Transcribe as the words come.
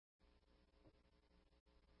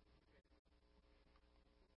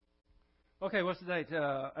Okay, what's the date?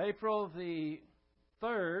 April the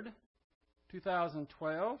 3rd,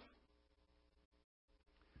 2012.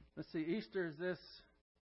 Let's see, Easter is this.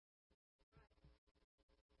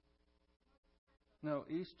 No,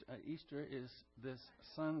 Easter is this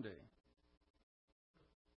Sunday.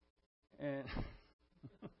 And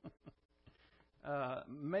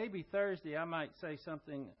maybe Thursday I might say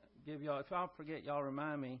something, give y'all, if I'll forget, y'all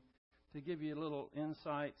remind me, to give you little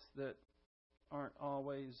insights that aren't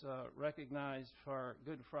always recognized for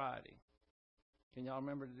Good Friday. Can y'all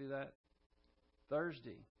remember to do that?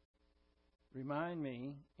 Thursday. Remind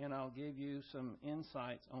me, and I'll give you some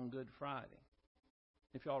insights on Good Friday,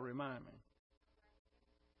 if y'all remind me.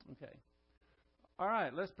 Okay. All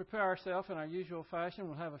right, let's prepare ourselves in our usual fashion.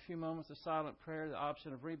 We'll have a few moments of silent prayer, the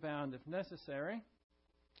option of rebound if necessary.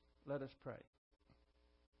 Let us pray.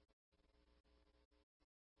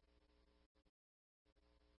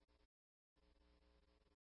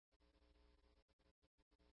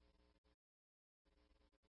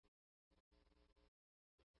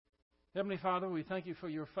 Heavenly Father, we thank you for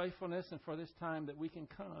your faithfulness and for this time that we can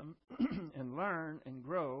come and learn and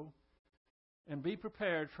grow and be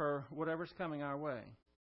prepared for whatever's coming our way.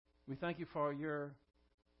 We thank you for your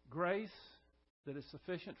grace that is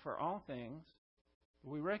sufficient for all things.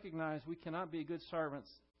 We recognize we cannot be good servants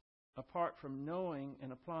apart from knowing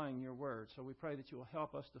and applying your word. So we pray that you will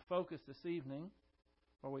help us to focus this evening,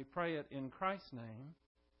 for we pray it in Christ's name.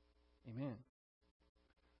 Amen.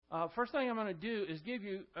 First thing I'm going to do is give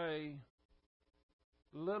you a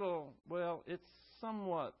little, well, it's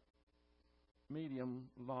somewhat medium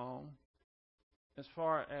long as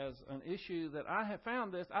far as an issue that I have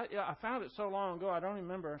found this. I found it so long ago I don't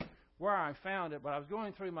remember where I found it, but I was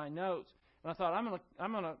going through my notes and I thought I'm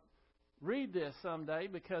going to read this someday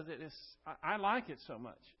because it is I like it so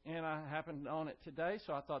much, and I happened on it today,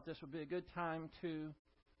 so I thought this would be a good time to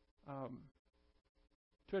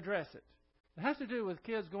address it. It has to do with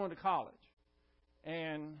kids going to college.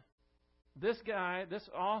 And this guy, this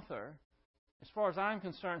author, as far as I'm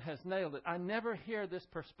concerned, has nailed it. I never hear this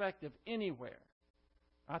perspective anywhere.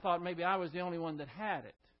 I thought maybe I was the only one that had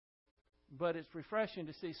it. But it's refreshing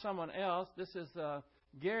to see someone else. This is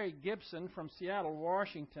Gary Gibson from Seattle,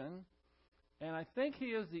 Washington. And I think he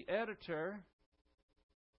is the editor.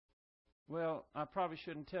 Well, I probably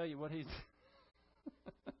shouldn't tell you what he's...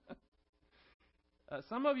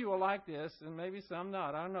 some of you will like this, and maybe some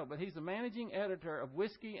not. I don't know. But he's the managing editor of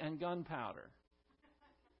Whiskey and Gunpowder.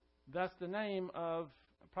 That's the name of...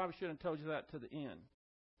 I probably shouldn't have told you that to the end.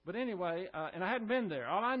 But anyway, and I hadn't been there.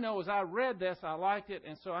 All I know is I read this, I liked it,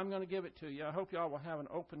 and so I'm going to give it to you. I hope you all will have an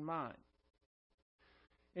open mind.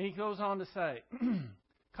 And he goes on to say,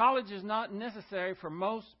 college is not necessary for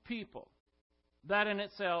most people. That in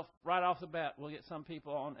itself, right off the bat, will get some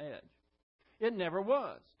people on edge. It never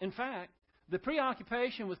was. In fact, the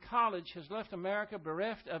preoccupation with college has left America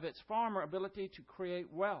bereft of its former ability to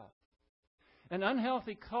create wealth. An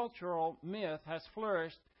unhealthy cultural myth has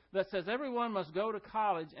flourished that says everyone must go to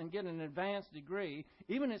college and get an advanced degree,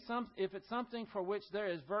 even if it's something for which there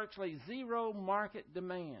is virtually zero market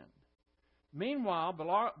demand. Meanwhile,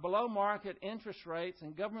 below-market interest rates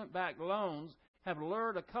and government-backed loans have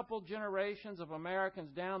lured a couple generations of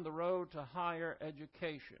Americans down the road to higher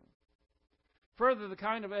education. Further, the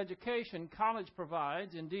kind of education college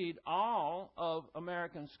provides, indeed all of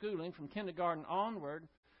American schooling from kindergarten onward,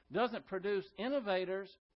 doesn't produce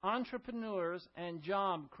innovators, entrepreneurs, and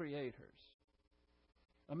job creators.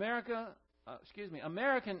 American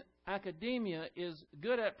academia is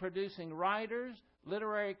good at producing writers,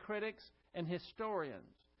 literary critics, and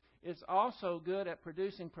historians. It's also good at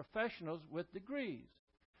producing professionals with degrees.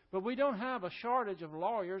 But we don't have a shortage of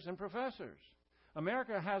lawyers and professors.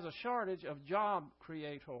 America has a shortage of job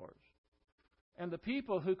creators. And the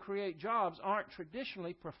people who create jobs aren't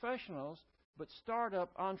traditionally professionals, but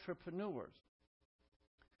startup entrepreneurs.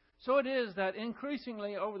 So it is that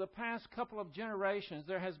increasingly over the past couple of generations,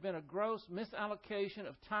 there has been a gross misallocation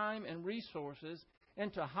of time and resources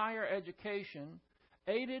into higher education,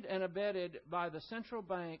 aided and abetted by the central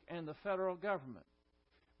bank and the federal government.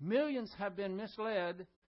 Millions have been misled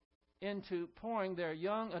into pouring their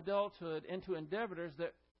young adulthood into endeavors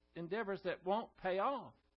that won't pay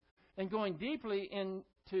off and going deeply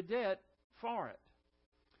into debt for it.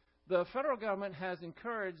 The federal government has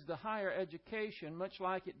encouraged the higher education much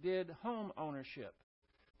like it did home ownership.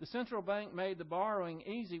 The central bank made the borrowing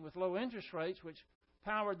easy with low interest rates, which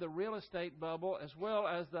powered the real estate bubble as well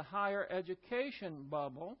as the higher education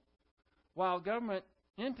bubble, while government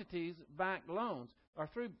entities backed loans or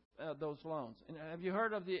through those loans. And have you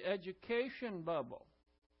heard of the education bubble?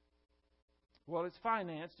 Well, it's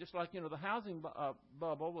financed, just like, the housing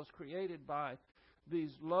bubble was created by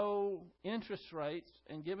these low interest rates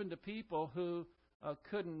and given to people who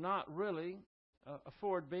could not really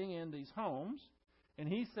afford being in these homes. And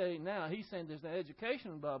he's saying there's an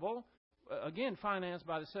education bubble, again, financed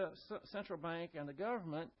by the central bank and the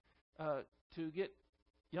government to get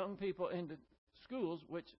young people into schools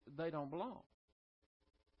which they don't belong.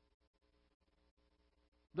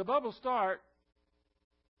 The bubble start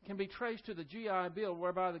can be traced to the GI Bill,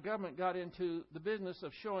 whereby the government got into the business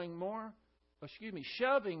of shoving more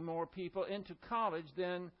people into college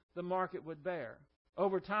than the market would bear.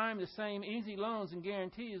 Over time, the same easy loans and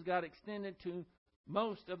guarantees got extended to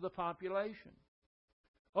most of the population.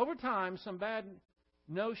 Over time, some bad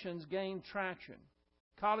notions gained traction.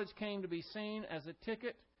 College came to be seen as a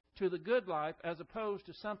ticket to the good life as opposed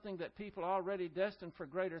to something that people already destined for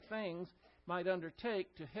greater things might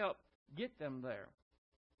undertake to help get them there.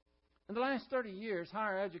 In the last 30 years,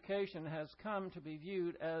 higher education has come to be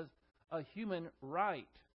viewed as a human right,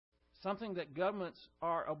 something that governments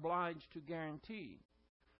are obliged to guarantee.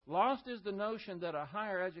 Lost is the notion that a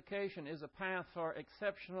higher education is a path for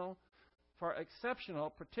exceptional,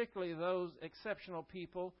 particularly those exceptional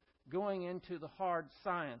people going into the hard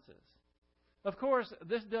sciences. Of course,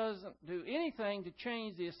 this doesn't do anything to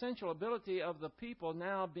change the essential ability of the people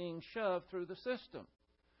now being shoved through the system.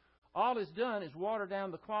 All it's done is water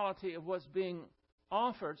down the quality of what's being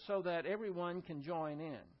offered so that everyone can join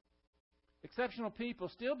in. Exceptional people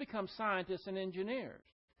still become scientists and engineers.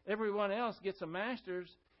 Everyone else gets a master's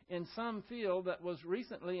in some field that was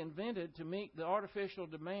recently invented to meet the artificial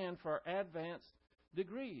demand for advanced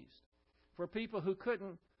degrees. For people who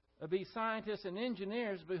couldn't be scientists and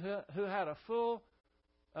engineers, who had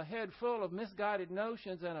a head full of misguided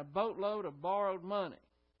notions and a boatload of borrowed money.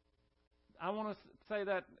 I want to say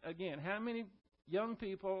that again. How many young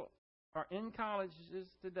people are in colleges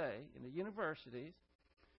today, in the universities,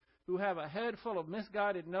 who have a head full of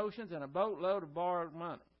misguided notions and a boatload of borrowed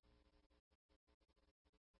money?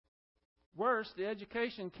 Worse, the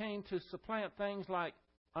education came to supplant things like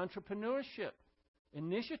entrepreneurship,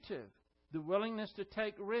 initiative, the willingness to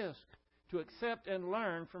take risk, to accept and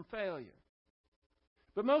learn from failure.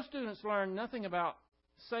 But most students learn nothing about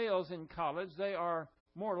sales in college. They are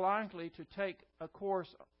more likely to take a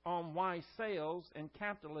course on why sales and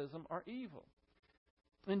capitalism are evil.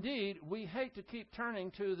 Indeed, we hate to keep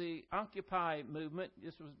turning to the Occupy movement.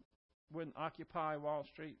 This was when Occupy Wall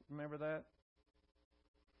Street, remember that?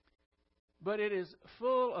 But it is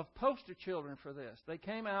full of poster children for this. They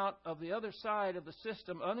came out of the other side of the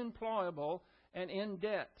system unemployable and in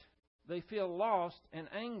debt. They feel lost and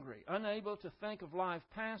angry, unable to think of life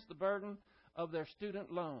past the burden of their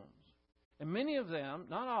student loans. And many of them,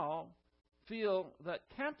 not all, feel that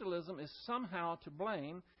capitalism is somehow to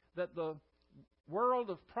blame, that the world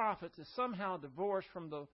of profits is somehow divorced from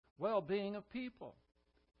the well-being of people.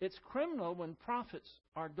 It's criminal when profits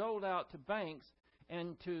are doled out to banks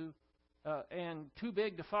and too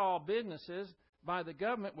big to fall businesses by the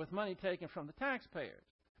government with money taken from the taxpayers.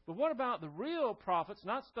 But what about the real profits,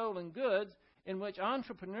 not stolen goods, in which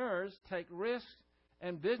entrepreneurs take risks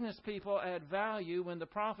and business people add value when the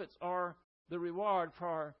profits are the reward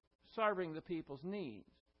for serving the people's needs?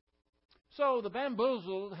 So the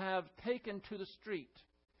bamboozled have taken to the street.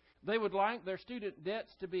 They would like their student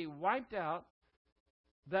debts to be wiped out,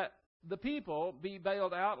 that the people be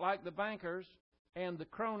bailed out like the bankers and the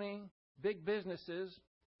crony big businesses.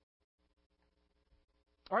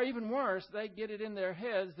 Or even worse, they get it in their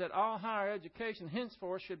heads that all higher education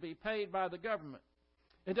henceforth should be paid by the government.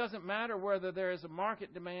 It doesn't matter whether there is a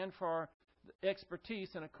market demand for expertise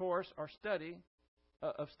in a course or study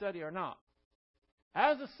or not.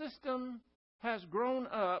 As a system has grown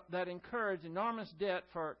up that encouraged enormous debt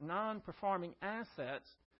for non-performing assets,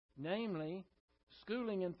 namely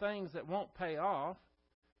schooling in things that won't pay off,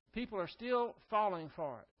 people are still falling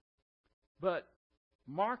for it. But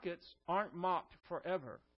markets aren't mocked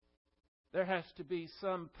forever. There has to be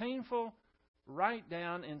some painful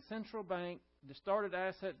write-down in central bank distorted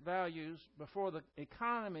asset values before the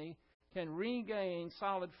economy can regain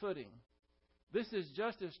solid footing. This is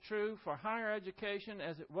just as true for higher education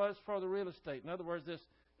as it was for the real estate. In other words, this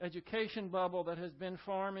education bubble that has been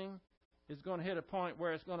forming is going to hit a point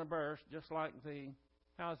where it's going to burst, just like the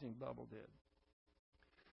housing bubble did.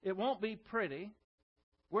 It won't be pretty.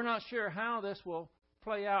 We're not sure how this will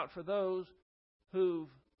play out for those who've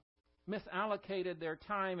misallocated their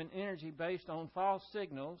time and energy based on false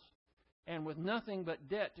signals and with nothing but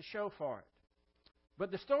debt to show for it. But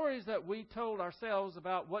the stories that we told ourselves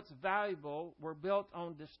about what's valuable were built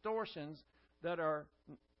on distortions that are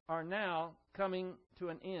now coming to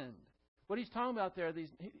an end. what he's talking about there,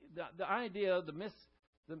 the idea,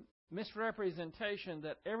 the misrepresentation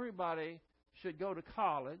that everybody should go to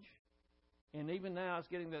college, and even now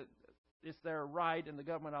it's their right and the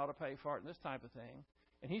government ought to pay for it and this type of thing.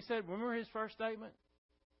 And he said, remember his first statement?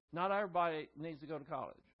 Not everybody needs to go to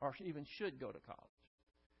college or even should go to college.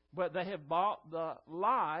 But they have bought the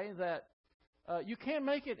lie that you can't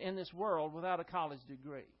make it in this world without a college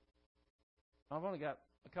degree. I've only got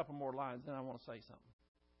a couple more lines, then I want to say something.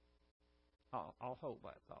 I'll hold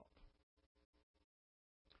that thought.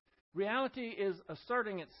 Reality is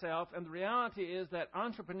asserting itself, and the reality is that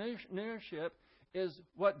entrepreneurship is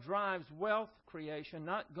what drives wealth creation,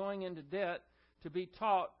 not going into debt to be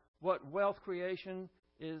taught what wealth creation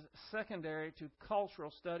is secondary to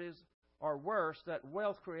cultural studies, or worse, that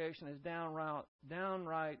wealth creation is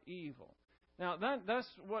downright evil. Now, that's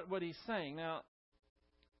what he's saying. Now,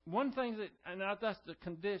 one thing that's the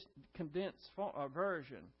condensed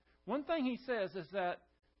version. One thing he says is that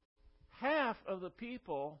half of the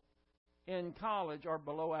people in college are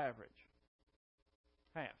below average.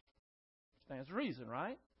 Half. Stands to reason,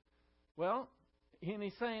 right? Well, and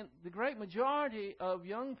he's saying the great majority of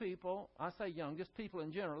young people, I say young, just people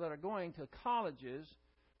in general that are going to colleges,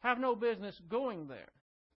 have no business going there.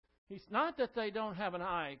 It's not that they don't have an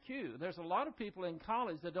IQ. There's a lot of people in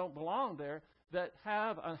college that don't belong there that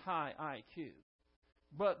have a high IQ.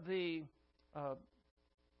 But the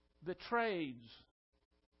trades,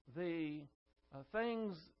 the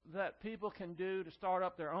things that people can do to start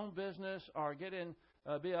up their own business or get in,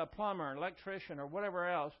 be a plumber, an electrician, or whatever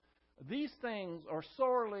else, these things are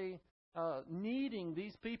sorely needing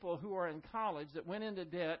these people who are in college that went into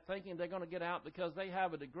debt thinking they're going to get out because they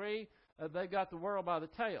have a degree, they've got the world by the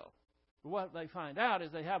tail. What they find out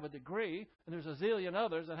is they have a degree, and there's a zillion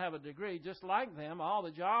others that have a degree just like them. All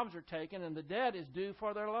the jobs are taken, and the debt is due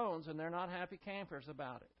for their loans, and they're not happy campers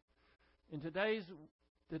about it. In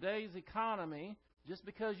today's economy, just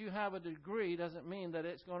because you have a degree doesn't mean that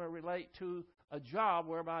it's going to relate to a job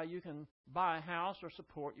whereby you can buy a house or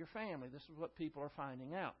support your family. This is what people are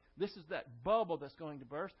finding out. This is that bubble that's going to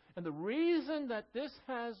burst. And the reason that this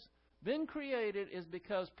has been created is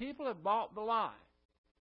because people have bought the lie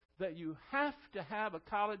that you have to have a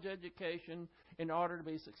college education in order to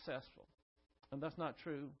be successful. And that's not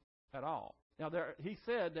true at all. Now, he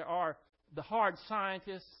said there are the hard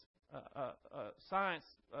scientists, science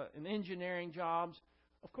and engineering jobs.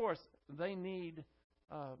 Of course, they need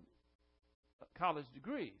college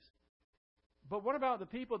degrees. But what about the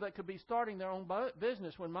people that could be starting their own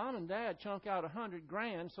business when mom and dad chunk out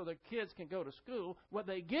 $100,000 so their kids can go to school? What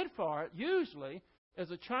they get for it usually is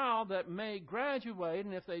a child that may graduate,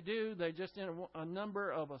 and if they do, they're just in a number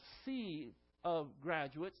of a sea of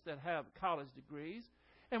graduates that have college degrees.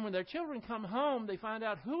 And when their children come home, they find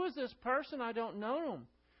out, who is this person? I don't know them.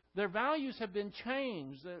 Their values have been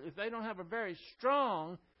changed. If they don't have a very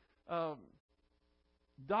strong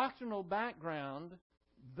doctrinal background,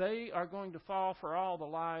 they are going to fall for all the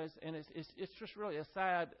lies, and it's just really a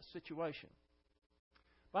sad situation.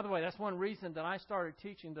 By the way, that's one reason that I started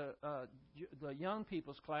teaching the young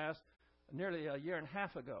people's class nearly a year and a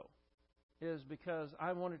half ago, is because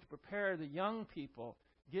I wanted to prepare the young people,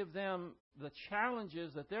 give them the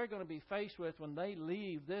challenges that they're going to be faced with when they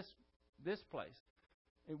leave this place.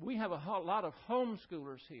 We have a lot of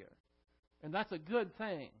homeschoolers here, and that's a good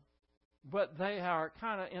thing. But they are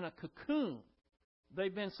kind of in a cocoon.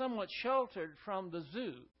 They've been somewhat sheltered from the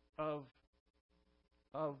zoo of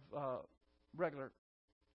regular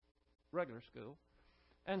school.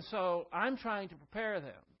 And so I'm trying to prepare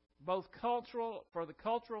them, both for the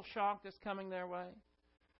cultural shock that's coming their way,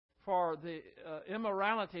 for the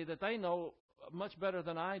immorality that they know much better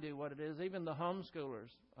than I do what it is, even the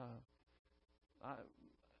homeschoolers.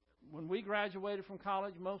 When we graduated from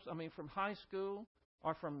college, from high school,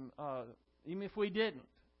 or from, even if we didn't,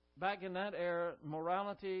 back in that era,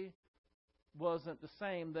 morality wasn't the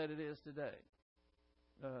same that it is today.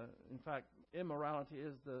 In fact, immorality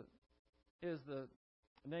is the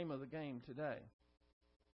name of the game today.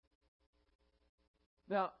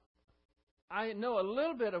 Now, I know a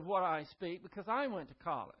little bit of what I speak because I went to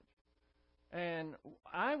college. And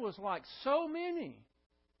I was like so many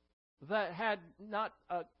that had not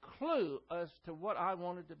a clue as to what I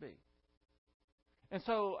wanted to be. And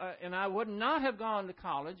so, and I would not have gone to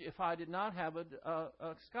college if I did not have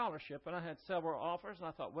a scholarship. And I had several offers, and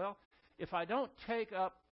I thought, well, if I don't take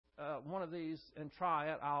up one of these and try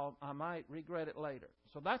it, I might regret it later.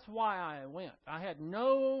 So that's why I went. I had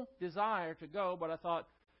no desire to go, but I thought,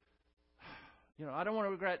 I don't want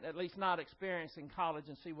to regret at least not experiencing college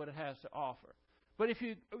and see what it has to offer. But if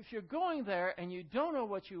you're going there and you don't know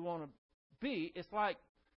what you want to be, it's like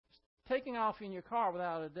taking off in your car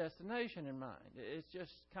without a destination in mind. It's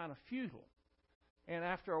just kind of futile. And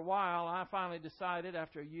after a while, I finally decided,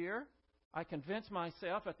 after a year, I convinced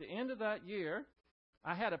myself at the end of that year,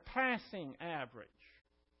 I had a passing average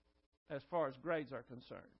as far as grades are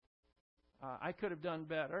concerned. I could have done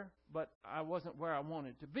better, but I wasn't where I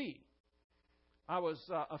wanted to be. I was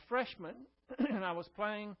a freshman, and I was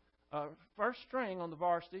playing first string on the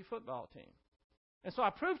varsity football team. And so I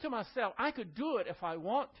proved to myself I could do it if I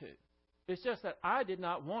want to. It's just that I did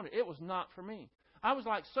not want it. It was not for me. I was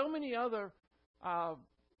like so many other, I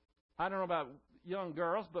don't know about young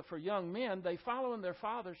girls, but for young men, they follow in their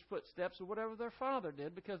father's footsteps or whatever their father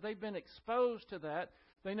did because they've been exposed to that.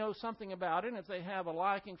 They know something about it, and if they have a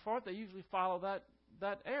liking for it, they usually follow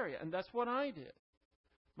that area. And that's what I did.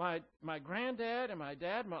 My granddad and my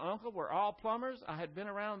dad, my uncle were all plumbers. I had been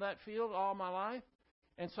around that field all my life.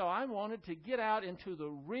 And so I wanted to get out into the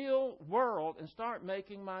real world and start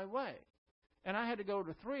making my way. And I had to go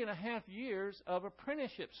to 3.5 years of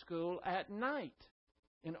apprenticeship school at night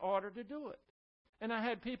in order to do it. And I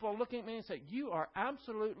had people looking at me and say, "You are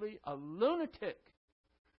absolutely a lunatic.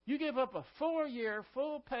 You give up a 4-year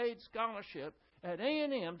full-paid scholarship at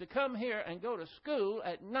A&M to come here and go to school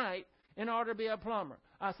at night in order to be a plumber."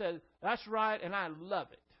 I said, "That's right, and I love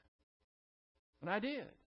it." And I did.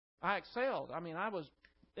 I excelled. I mean,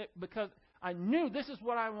 because I knew this is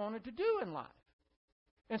what I wanted to do in life.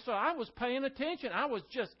 And so I was paying attention. I was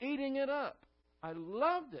just eating it up. I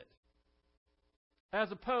loved it. As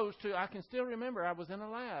opposed to, I can still remember I was in a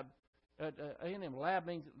lab at A&M. Lab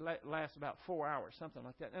means it lasts about 4 hours, something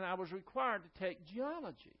like that. And I was required to take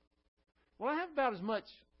geology. Well, I have about as much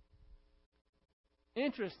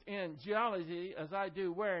interest in geology as I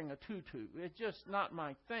do wearing a tutu. It's just not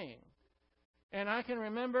my thing. And I can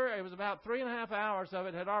remember it was about 3.5 hours of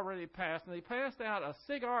it had already passed, and they passed out a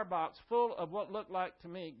cigar box full of what looked like to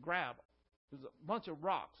me gravel. There's a bunch of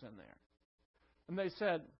rocks in there. And they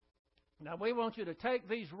said, "Now we want you to take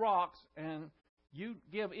these rocks and you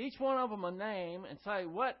give each one of them a name and say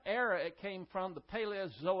what era it came from, the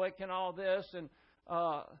Paleozoic and all this." And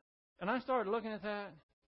I started looking at that.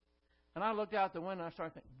 And I looked out the window and I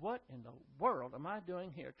started thinking, what in the world am I doing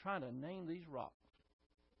here trying to name these rocks?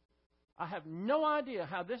 I have no idea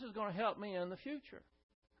how this is going to help me in the future.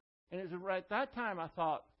 And it was at that time I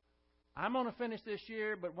thought, I'm going to finish this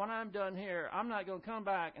year, but when I'm done here, I'm not going to come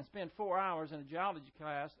back and spend 4 hours in a geology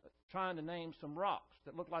class trying to name some rocks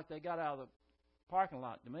that look like they got out of the parking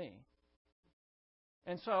lot to me.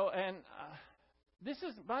 And so, this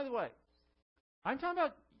is, by the way, I'm talking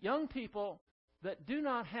about young people that do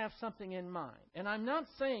not have something in mind. And I'm not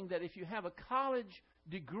saying that if you have a college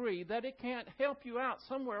degree that it can't help you out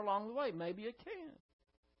somewhere along the way. Maybe it can.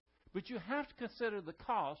 But you have to consider the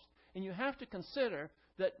cost, and you have to consider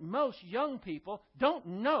that most young people don't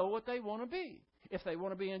know what they want to be. If they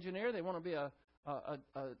want to be an engineer, they want to be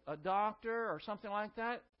a doctor or something like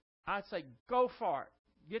that, I'd say go for it.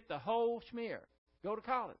 Get the whole schmear. Go to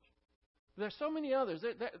college. There's so many others.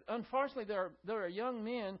 Unfortunately, there are young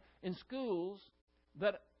men in schools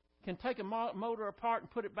that can take a motor apart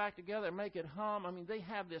and put it back together and make it hum. I mean, they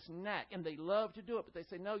have this knack, and they love to do it. But they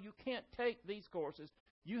say, no, you can't take these courses.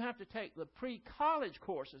 You have to take the pre-college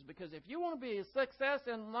courses, because if you want to be a success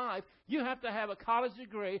in life, you have to have a college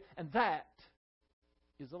degree, and that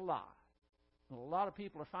is a lie. And a lot of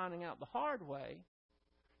people are finding out the hard way.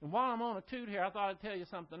 And while I'm on a toot here, I thought I'd tell you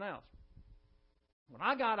something else. When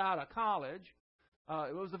I got out of college,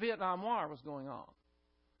 it was the Vietnam War was going on.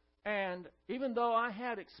 And even though I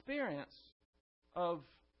had experience of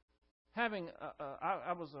having,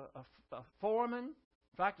 I was a foreman,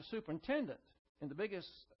 in fact, a superintendent in the biggest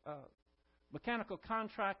mechanical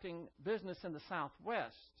contracting business in the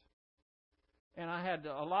Southwest. And I had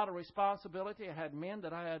a lot of responsibility. I had men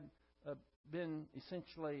that I had been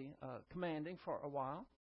essentially commanding for a while.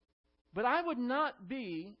 But I would not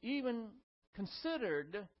be even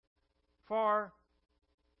considered for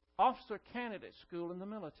officer candidate school in the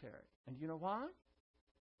military. And you know why?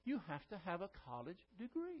 You have to have a college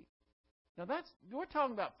degree. Now we're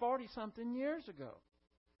talking about 40-something years ago.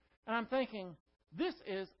 And I'm thinking, this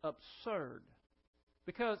is absurd.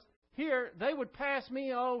 Because here, they would pass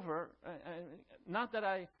me over. Not that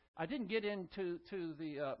I didn't get into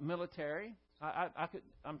the military.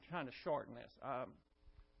 I'm trying to shorten this.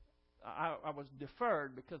 I was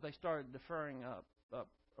deferred because they started deferring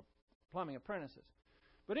plumbing apprentices.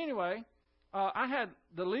 But anyway, I had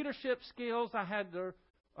the leadership skills. I had the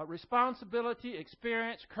responsibility,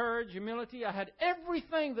 experience, courage, humility. I had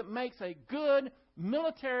everything that makes a good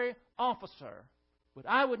military officer. But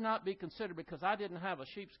I would not be considered because I didn't have a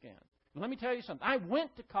sheepskin. And let me tell you something. I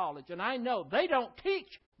went to college, and I know they don't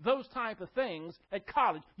teach those type of things at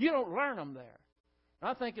college. You don't learn them there. And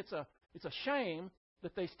I think it's a shame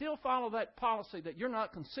that they still follow that policy that you're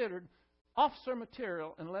not considered officer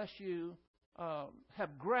material unless you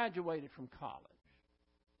have graduated from college.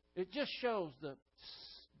 It just shows the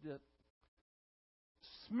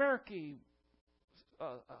smirky,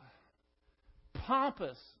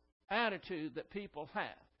 pompous attitude that people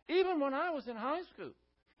have. Even when I was in high school.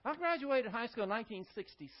 I graduated high school in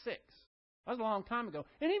 1966. That was a long time ago.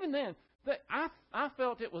 And even then, I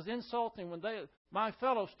felt it was insulting when my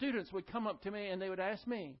fellow students would come up to me and they would ask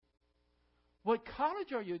me, what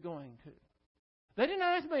college are you going to? They didn't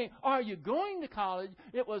ask me, are you going to college?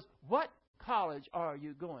 It was, what college are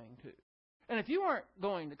you going to? And if you weren't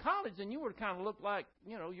going to college, then you would kind of look like,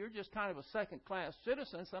 you're just kind of a second-class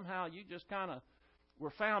citizen. Somehow you just kind of were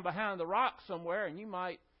found behind the rock somewhere, and you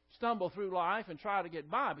might stumble through life and try to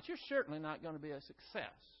get by, but you're certainly not going to be a success.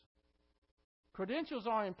 Credentials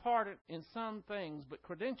are important in some things, but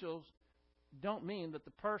credentials don't mean that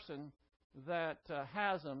the person that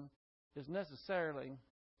has them is necessarily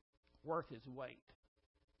worth his weight.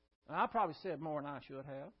 And I probably said more than I should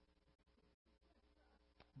have,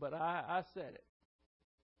 but I said it.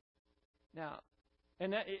 Now,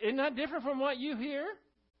 and isn't that different from what you hear?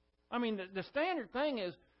 I mean, the standard thing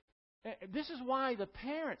is, this is why the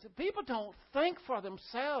parents, people don't think for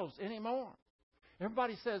themselves anymore.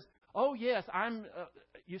 Everybody says, oh, yes,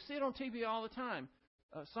 you see it on TV all the time.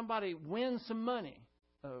 Somebody wins some money,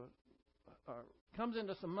 or comes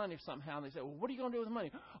into some money somehow, and they say, well, what are you going to do with the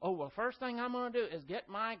money? Oh, well, first thing I'm going to do is get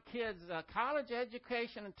my kids a college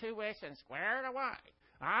education and tuition squared away.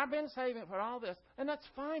 I've been saving for all this, and that's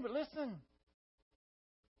fine, but listen.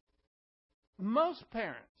 Most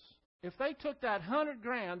parents, if they took that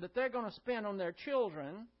 $100,000 that they're going to spend on their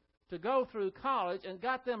children to go through college and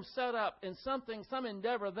got them set up in some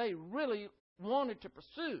endeavor they really wanted to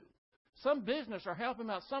pursue, some business or help them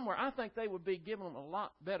out somewhere, I think they would be giving them a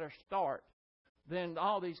lot better start than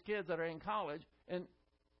all these kids that are in college. And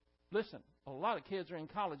listen, a lot of kids are in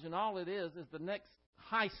college, and all it is the next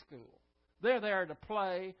high school. They're there to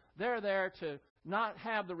play. They're there to not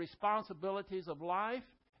have the responsibilities of life,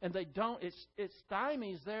 and they don't. It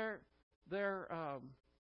stymies their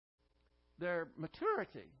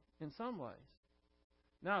maturity in some ways.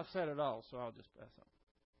 Now I've said it all, so I'll just pass on.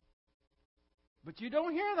 But you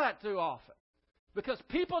don't hear that too often because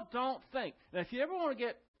people don't think. Now, if you ever want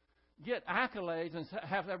to get accolades and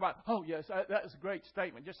have everybody, oh, yes, that is a great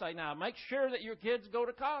statement. Just say, now, make sure that your kids go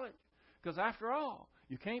to college. Because after all,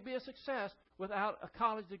 you can't be a success without a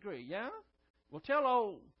college degree. Yeah? Well, tell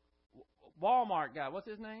old Walmart guy, what's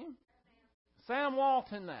his name? Sam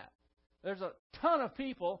Walton that. There's a ton of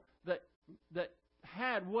people that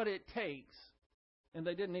had what it takes, and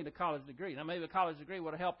they didn't need a college degree. Now, maybe a college degree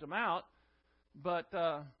would have helped them out, but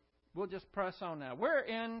we'll just press on now. We're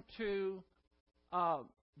into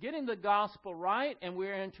getting the gospel right, and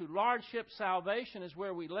we're into lordship salvation is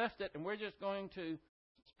where we left it, and we're just going to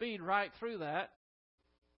speed right through that.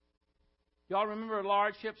 Y'all remember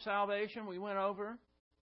lordship salvation we went over?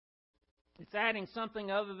 It's adding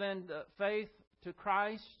something other than faith to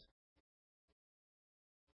Christ.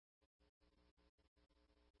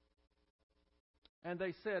 And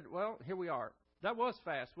they said, well, here we are. That was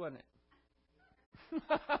fast, wasn't it?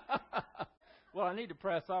 Well, I need to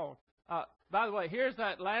press on. By the way, here's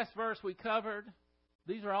that last verse we covered.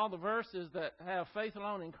 These are all the verses that have faith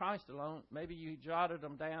alone in Christ alone. Maybe you jotted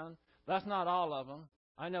them down. That's not all of them.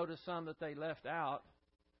 I noticed some that they left out,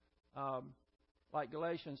 like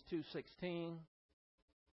Galatians 2:16.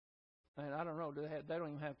 And I don't know, they don't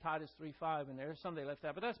even have Titus 3:5 in there. Some they left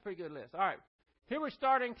out, but that's a pretty good list. All right, here we're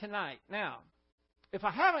starting tonight. Now, if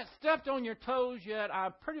I haven't stepped on your toes yet,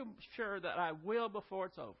 I'm pretty sure that I will before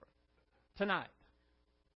it's over tonight.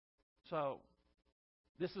 So,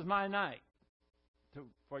 this is my night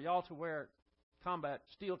for y'all to wear combat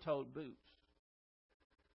steel-toed boots.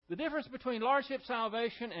 The difference between lordship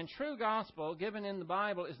salvation and true gospel given in the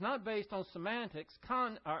Bible is not based on semantics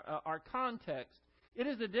or context. It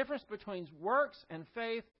is the difference between works and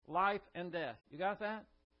faith, life and death. You got that?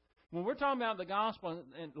 When we're talking about the gospel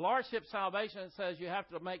and lordship salvation, it says you have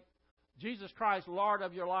to make Jesus Christ Lord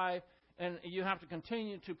of your life, and you have to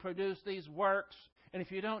continue to produce these works. And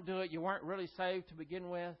if you don't do it, you weren't really saved to begin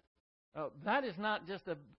with. That is not just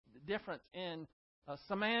a difference in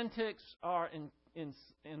semantics or in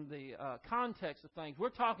the context of things. We're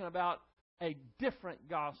talking about a different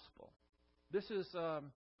gospel. This is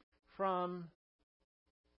from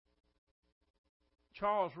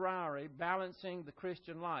Charles Ryrie, Balancing the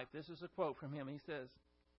Christian Life. This is a quote from him. He says,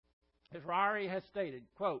 as Ryrie has stated,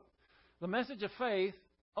 quote, the message of faith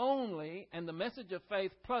only and the message of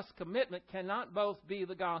faith plus commitment cannot both be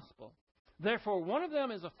the gospel. Therefore, one of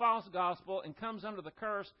them is a false gospel and comes under the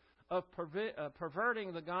curse of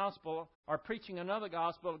perverting the gospel or preaching another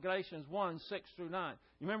gospel, Galatians 1, 6 through 9.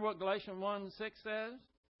 You remember what Galatians 1, 6 says?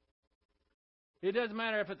 It doesn't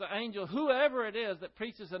matter if it's an angel, whoever it is that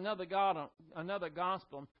preaches another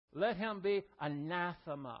gospel, let him be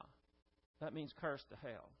anathema. That means cursed to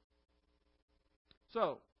hell.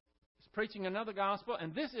 So, it's preaching another gospel,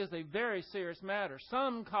 and this is a very serious matter.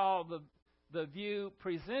 Some call the view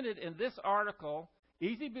presented in this article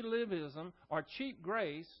easy believism or cheap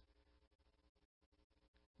grace,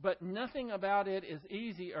 but nothing about it is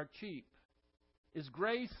easy or cheap. Is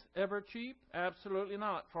grace ever cheap? Absolutely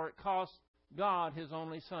not, for it costs God His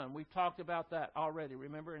only Son. We've talked about that already,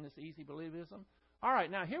 remember, in this easy believism? All right,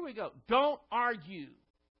 now here we go. Don't argue.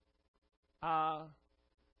 I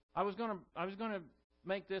was going to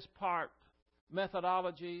make this part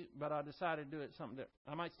methodology, but I decided to do it something different.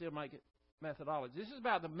 I might still make it methodology. This is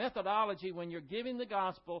about the methodology when you're giving the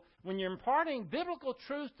gospel, when you're imparting biblical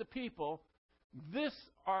truth to people. These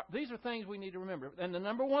are things we need to remember. And the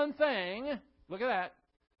number one thing, look at that,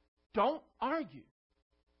 don't argue.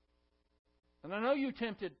 And I know you're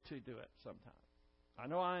tempted to do it sometimes. I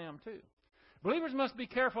know I am too. Believers must be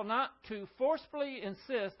careful not to forcefully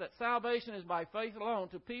insist that salvation is by faith alone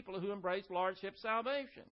to people who embrace lordship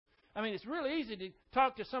salvation. I mean, it's really easy to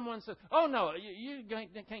talk to someone and say, oh, no, you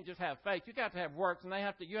can't just have faith. You've got to have works, and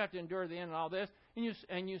you have to endure the end and all this.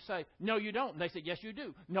 And you say, no, you don't. And they say, yes, you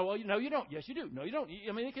do. No, you don't. Yes, you do. No, you don't.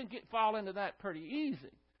 I mean, it can fall into that pretty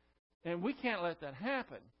easy. And we can't let that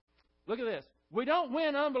happen. Look at this. We don't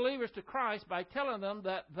win unbelievers to Christ by telling them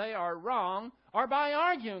that they are wrong or by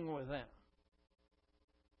arguing with them.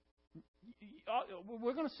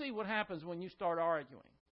 We're going to see what happens when you start arguing.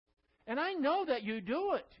 And I know that you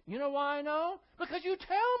do it. You know why I know? Because you tell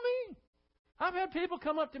me. I've had people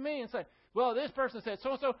come up to me and say, well, this person said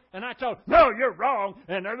so-and-so, and I told them, no, you're wrong.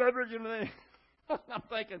 And I'm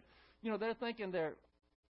thinking, they're thinking they're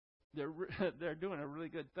doing a really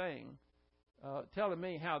good thing, telling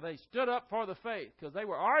me how they stood up for the faith because they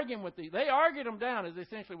were arguing with they argued them down is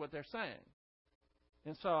essentially what they're saying.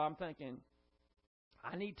 And so I'm thinking,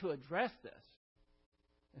 I need to address this.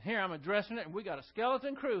 And here I'm addressing it, and we got a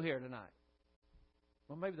skeleton crew here tonight.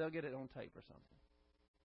 Well, maybe they'll get it on tape or something.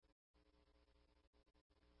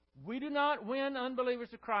 We do not win unbelievers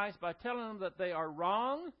to Christ by telling them that they are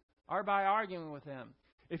wrong or by arguing with them.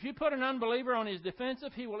 If you put an unbeliever on his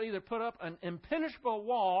defensive, he will either put up an impenetrable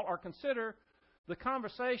wall or consider the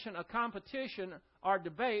conversation a competition or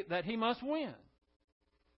debate that he must win.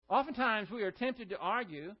 Oftentimes we are tempted to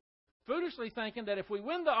argue, foolishly thinking that if we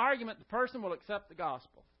win the argument, the person will accept the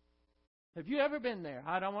gospel. Have you ever been there?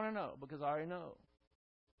 I don't want to know because I already know.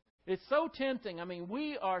 It's so tempting. I mean,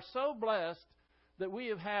 we are so blessed that we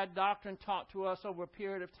have had doctrine taught to us over a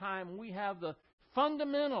period of time. We have the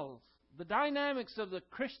fundamentals, the dynamics of the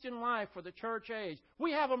Christian life for the church age.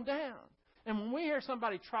 We have them down. And when we hear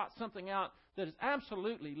somebody trot something out that is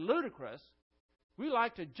absolutely ludicrous, we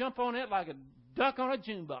like to jump on it like a duck on a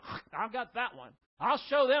June bug. I've got that one. I'll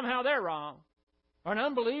show them how they're wrong. Or an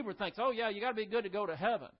unbeliever thinks, oh, yeah, you got to be good to go to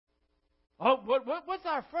heaven. Oh, what's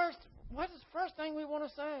the first thing we want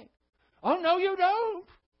to say? Oh, no, you don't.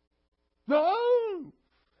 No.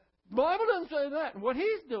 The Bible doesn't say that. And what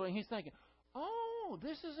he's doing, he's thinking, oh,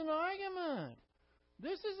 this is an argument.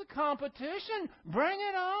 This is a competition. Bring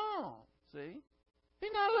it on. See?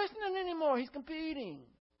 He's not listening anymore. He's competing.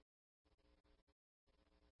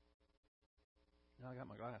 Now I got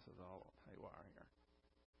my glasses all haywire here.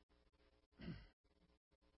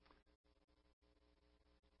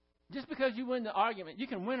 Just because you win the argument, you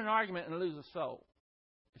can win an argument and lose a soul.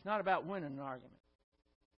 It's not about winning an argument.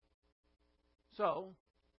 So,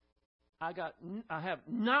 I have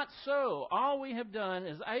not so. All we have done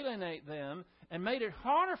is alienate them and made it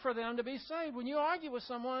harder for them to be saved. When you argue with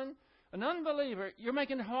someone, an unbeliever, you're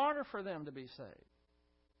making it harder for them to be saved.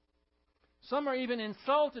 Some are even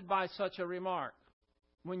insulted by such a remark.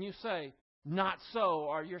 When you say, not so,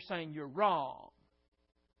 or you're saying you're wrong.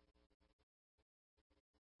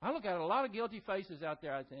 I look at a lot of guilty faces out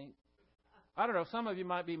there, I think. I don't know, some of you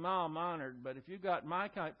might be mild-mannered, but if you've got my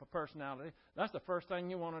type of personality, that's the first thing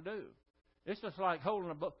you want to do. It's just like holding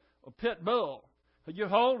a pit bull. You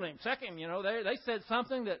hold him. Second, they said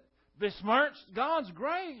something that besmirched God's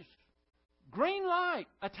grace. Green light,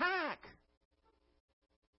 attack.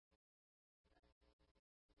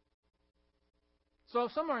 So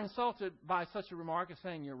if some are insulted by such a remark as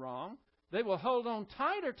saying you're wrong, they will hold on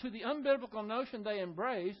tighter to the unbiblical notion they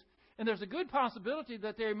embrace, and there's a good possibility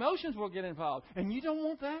that their emotions will get involved. And you don't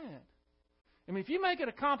want that. I mean, if you make it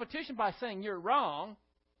a competition by saying you're wrong,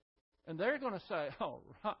 and they're going to say, "Oh,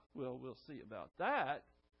 right, well, we'll see about that."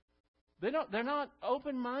 They're not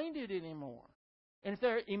open-minded anymore. And if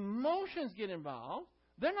their emotions get involved,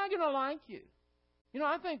 they're not going to like you. You know,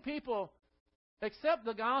 I think people accept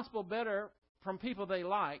the gospel better from people they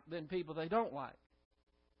like than people they don't like.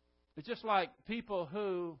 It's just like people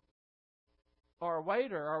who are a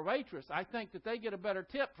waiter or a waitress. I think that they get a better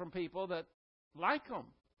tip from people that like them.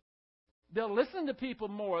 They'll listen to people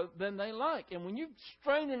more than they like. And when you're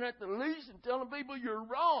straining at the leash and telling people you're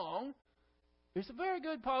wrong, it's a very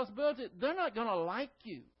good possibility they're not going to like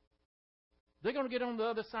you. They're going to get on the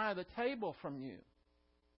other side of the table from you.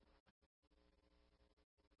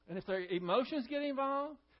 And if their emotions get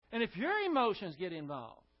involved, and if your emotions get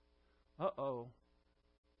involved,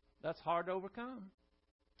 that's hard to overcome.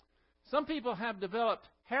 Some people have developed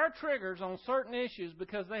hair triggers on certain issues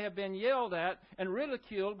because they have been yelled at and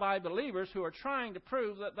ridiculed by believers who are trying to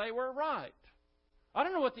prove that they were right. I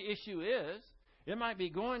don't know what the issue is. It might be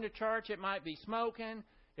going to church. It might be smoking.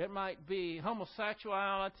 It might be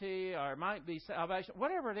homosexuality, or it might be salvation.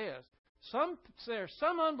 Whatever it is. There's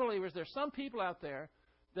some unbelievers, there's some people out there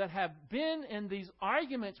that have been in these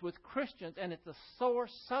arguments with Christians, and it's a sore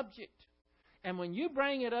subject. And when you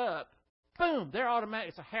bring it up, boom, they're automatic.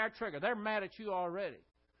 It's a hair trigger. They're mad at you already.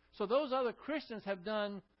 So those other Christians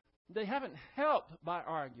they haven't helped by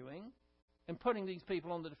arguing and putting these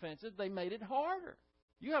people on the defensive. They made it harder.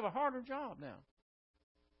 You have a harder job now.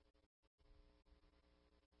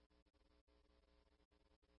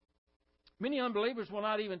 Many unbelievers will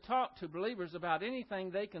not even talk to believers about anything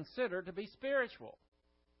they consider to be spiritual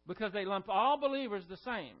because they lump all believers the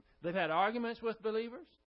same. They've had arguments with believers.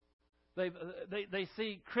 They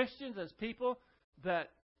see Christians as people that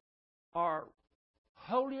are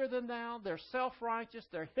holier than thou. They're self-righteous.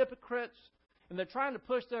 They're hypocrites. And they're trying to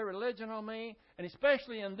push their religion on me. And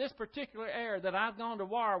especially in this particular area that I've gone to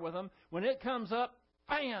war with them, when it comes up,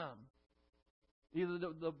 bam! Either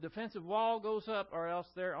the defensive wall goes up or else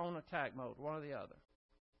they're on attack mode, one or the other.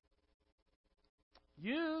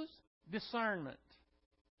 Use discernment.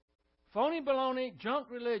 Phony baloney, junk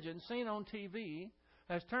religion seen on TV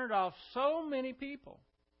has turned off so many people.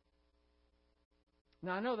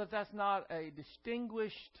 Now, I know that that's not a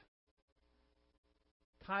distinguished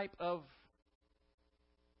type of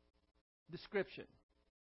description,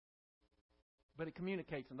 but it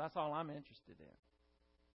communicates, and that's all I'm interested in.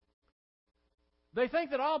 They think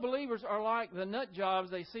that all believers are like the nut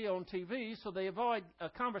jobs they see on TV, so they avoid a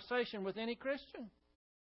conversation with any Christian.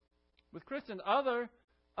 With Christians,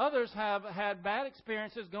 others have had bad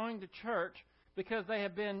experiences going to church because they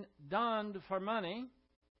have been donned for money,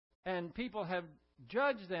 and people have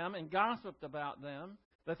judged them and gossiped about them.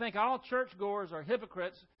 They think all churchgoers are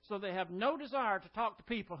hypocrites, so they have no desire to talk to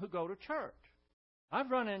people who go to church.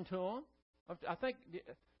 I've run into them. I think,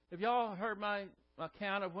 have y'all heard my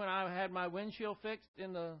account of when I had my windshield fixed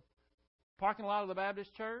in the parking lot of the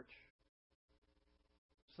Baptist church?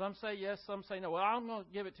 Some say yes, some say no. Well, I'm going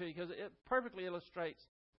to give it to you because it perfectly illustrates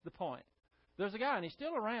the point. There's a guy, and he's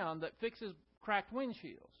still around, that fixes cracked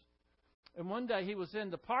windshields. And one day he was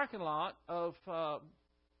in the parking lot of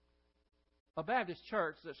a Baptist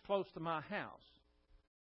church that's close to my house.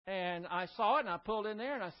 And I saw it, and I pulled in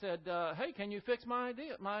there, and I said, hey, can you fix my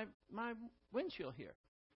windshield here?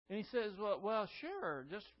 And he says, well, sure,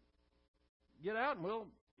 just get out, and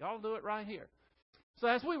y'all do it right here. So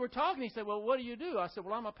as we were talking, he said, well, what do you do? I said,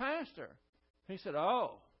 well, I'm a pastor. He said,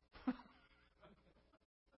 oh.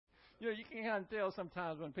 You can kind of tell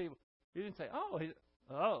sometimes when people, he didn't say, oh. He said,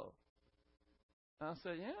 oh. I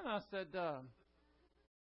said, yeah. I said,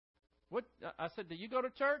 what? I said, do you go to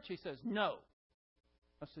church? He says, no.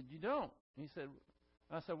 I said, you don't.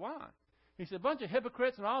 I said, why? He said, a bunch of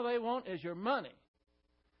hypocrites, and all they want is your money.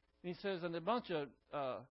 He says, and a bunch of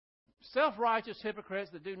self-righteous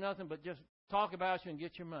hypocrites that do nothing but just talk about you and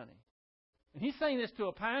get your money. And he's saying this to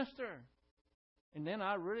a pastor. And then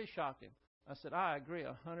I really shocked him. I said, I agree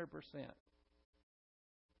 100%. And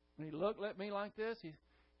he looked at me like this.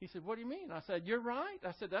 He said, what do you mean? I said, you're right.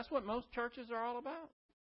 I said, that's what most churches are all about.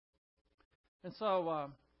 And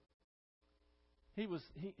so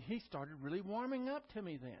he started really warming up to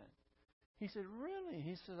me then. He said, really?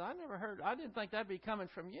 He said, I didn't think that'd be coming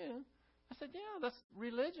from you. I said, yeah, that's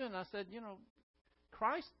religion. I said,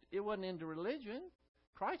 Christ, it wasn't into religion.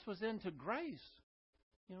 Christ was into grace.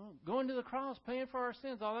 Going to the cross, paying for our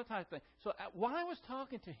sins, all that type of thing. So while I was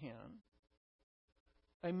talking to him,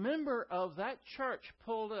 a member of that church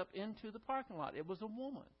pulled up into the parking lot. It was a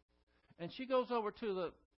woman. And she goes over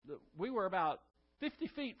to we were about 50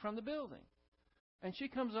 feet from the building. And she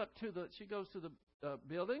comes up she goes to the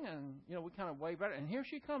building, and, we kind of waved at her. And here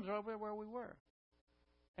she comes over where we were.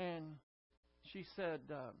 And she said,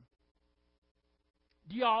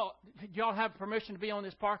 do y'all have permission to be on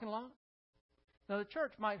this parking lot? Now, the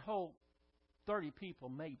church might hold 30 people,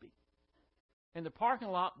 maybe. And the parking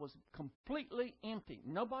lot was completely empty.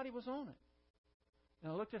 Nobody was on it.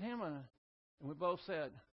 And I looked at him, and we both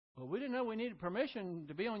said, well, we didn't know we needed permission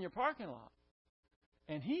to be on your parking lot.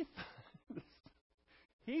 And he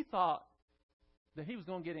thought that he was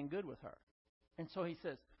going to get in good with her. And so he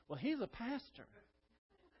says, well, he's a pastor.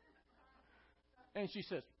 And she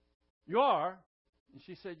says, you are? And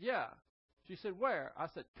she said, yeah. She said, where? I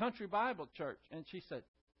said, Country Bible Church. And she said,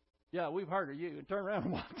 yeah, we've heard of you. And turned around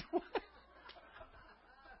and walked away.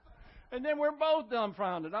 And then we're both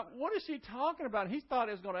dumbfounded. What is she talking about? He thought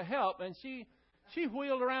it was going to help. And she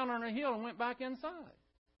wheeled around on her heel and went back inside.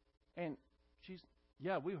 And she's,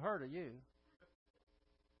 yeah, we've heard of you.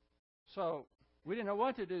 So we didn't know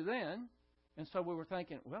what to do then. And so we were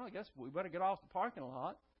thinking, well, I guess we better get off the parking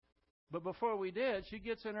lot. But before we did, she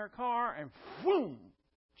gets in her car and boom,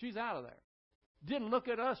 she's out of there. Didn't look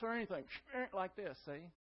at us or anything. Like this, see?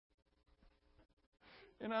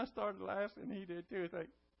 And I started laughing, and he did too. Think,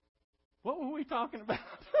 what were we talking about?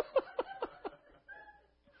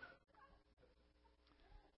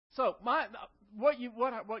 So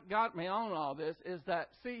what got me on all this is that,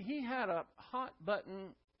 see, he had a hot button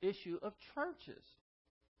issue of churches.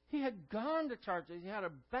 He had gone to churches. He had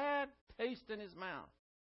a bad taste in his mouth.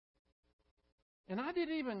 And I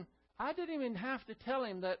didn't even have to tell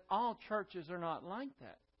him that all churches are not like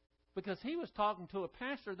that, because he was talking to a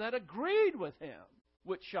pastor that agreed with him,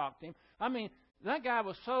 which shocked him. I mean, that guy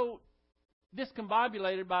was so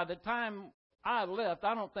discombobulated by the time I left,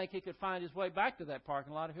 I don't think he could find his way back to that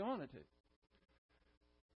parking lot if he wanted to.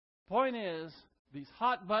 Point is, these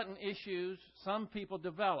hot button issues, some people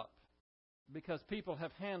develop because people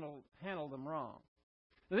have handled them wrong.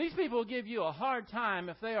 Now, these people will give you a hard time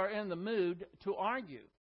if they are in the mood to argue.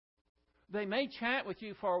 They may chat with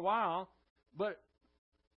you for a while, but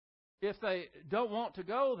if they don't want to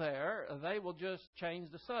go there, they will just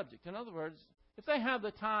change the subject. In other words, if they have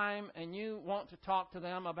the time and you want to talk to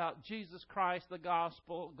them about Jesus Christ, the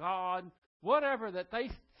gospel, God, whatever that they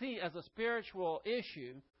see as a spiritual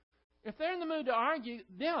issue, if they're in the mood to argue,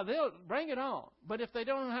 yeah, they'll bring it on. But if they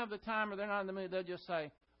don't have the time or they're not in the mood, they'll just say,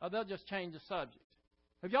 they'll just change the subject.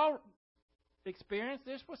 Have y'all experienced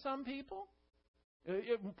this with some people?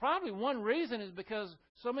 Probably one reason is because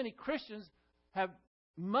so many Christians have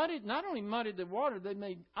not only muddied the water, they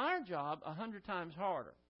made our job 100 times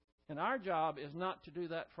harder. And our job is not to do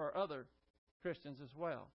that for other Christians as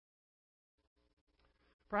well.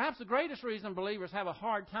 Perhaps the greatest reason believers have a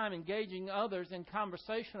hard time engaging others in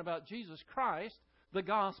conversation about Jesus Christ, the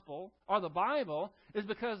gospel, or the Bible is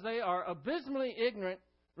because they are abysmally ignorant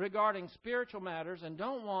regarding spiritual matters and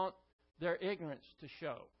don't want their ignorance to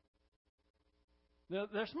show.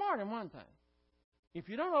 They're smart in one thing. If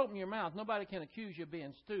you don't open your mouth, nobody can accuse you of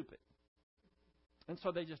being stupid. And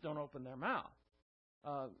so they just don't open their mouth.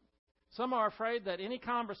 Some are afraid that any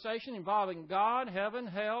conversation involving God, heaven,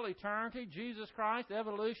 hell, eternity, Jesus Christ,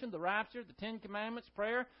 evolution, the rapture, the Ten Commandments,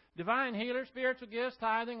 prayer, divine healer, spiritual gifts,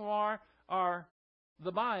 tithing, war, or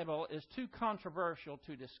the Bible is too controversial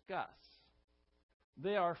to discuss.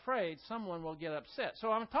 They are afraid someone will get upset.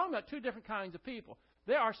 So I'm talking about two different kinds of people.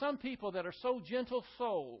 There are some people that are so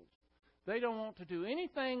gentle-souled, they don't want to do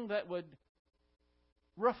anything that would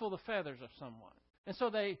ruffle the feathers of someone. And so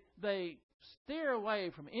they steer away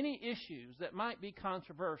from any issues that might be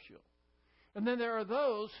controversial. And then there are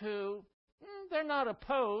those who, they're not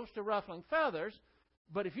opposed to ruffling feathers,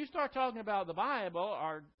 but if you start talking about the Bible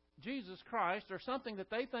or Jesus Christ or something that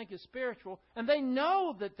they think is spiritual, and they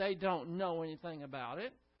know that they don't know anything about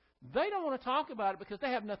it, they don't want to talk about it because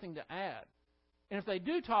they have nothing to add. And if they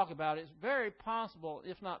do talk about it, it's very possible,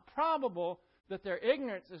 if not probable, that their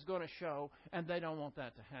ignorance is going to show, and they don't want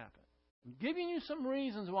that to happen. I'm giving you some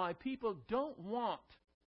reasons why people don't want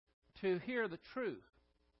to hear the truth.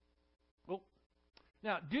 Well,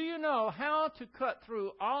 now, do you know how to cut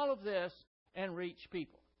through all of this and reach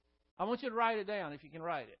people? I want you to write it down if you can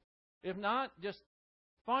write it. If not, just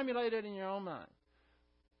formulate it in your own mind.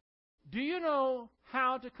 Do you know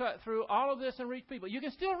how to cut through all of this and reach people? You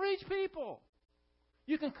can still reach people.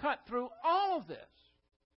 You can cut through all of this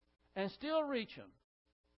and still reach them.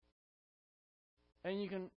 And you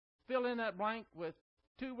can fill in that blank with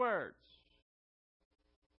 2 words.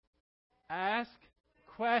 Ask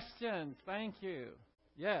questions. Thank you.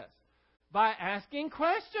 Yes. By asking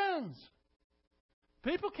questions.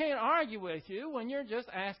 People can't argue with you when you're just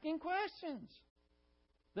asking questions.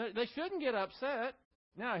 They shouldn't get upset.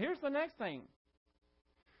 Now, here's the next thing.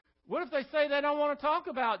 What if they say they don't want to talk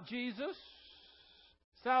about Jesus,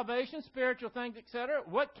 salvation, spiritual things, etc.?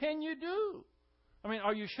 What can you do? I mean,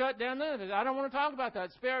 are you shut down then? I don't want to talk about that.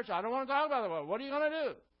 It's spiritual. I don't want to talk about it. What are you going to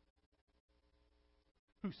do?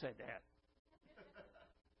 Who said that?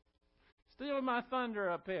 Stealing my thunder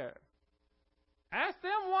up here. Ask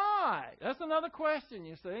them why. That's another question,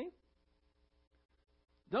 you see.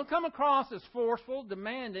 Don't come across as forceful,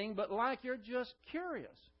 demanding, but like you're just curious.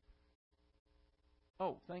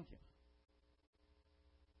 Oh, thank you.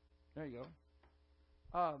 There you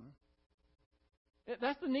go.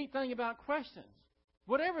 That's the neat thing about questions.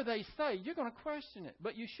 Whatever they say, you're going to question it.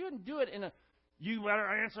 But you shouldn't do it in a, you better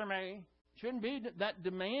answer me. Shouldn't be that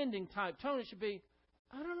demanding type tone. It should be,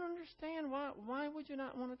 I don't understand. Why would you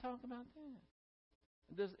not want to talk about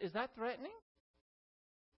that? Is that threatening?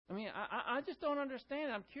 I mean, I just don't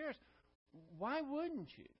understand. I'm curious. Why wouldn't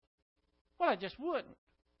you? Well, I just wouldn't.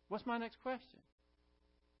 What's my next question?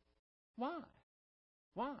 Why?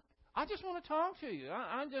 Why? I just want to talk to you.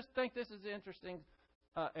 I just think this is an interesting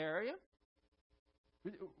area.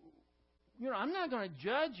 You know, I'm not going to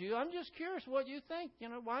judge you. I'm just curious what you think. You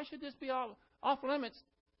know, why should this be all off limits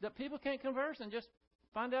that people can't converse and just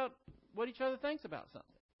find out what each other thinks about something?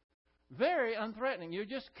 Very unthreatening. You're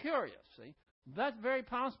just curious, see? That very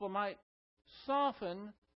possible might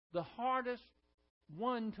soften the hardest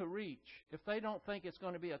one to reach if they don't think it's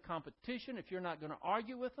going to be a competition, if you're not going to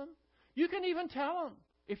argue with them. You can even tell them,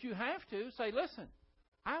 if you have to, say, listen,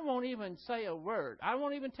 I won't even say a word. I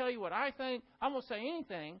won't even tell you what I think. I won't say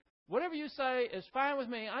anything. Whatever you say is fine with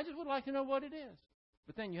me. I just would like to know what it is.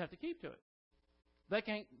 But then you have to keep to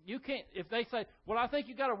it. You can't, if they say, well, I think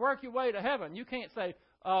you've got to work your way to heaven, you can't say,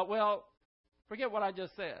 well, forget what I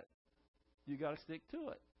just said. You got to stick to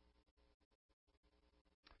it.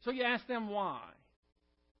 So you ask them why.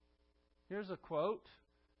 Here's a quote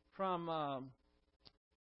from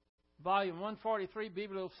Volume 143,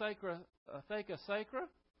 Bibliotheca Sacra.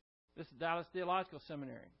 This is Dallas Theological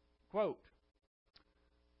Seminary. Quote,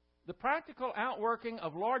 the practical outworking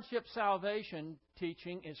of Lordship salvation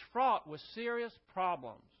teaching is fraught with serious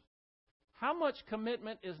problems. How much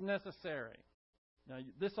commitment is necessary? Now,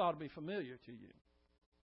 this ought to be familiar to you.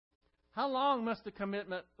 How long must the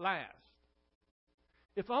commitment last?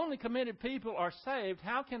 If only committed people are saved,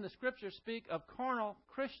 how can the Scripture speak of carnal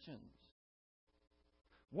Christians?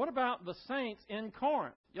 What about the saints in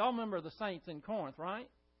Corinth? Y'all remember the saints in Corinth, right?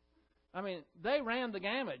 I mean, they ran the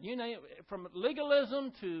gamut. You know, from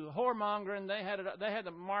legalism to whoremongering, they had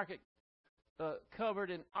the market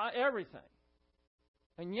covered in everything.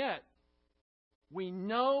 And yet, we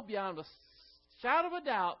know beyond a shadow of a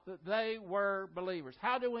doubt that they were believers.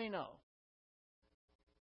 How do we know?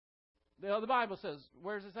 The Bible says,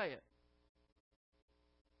 where does it say it?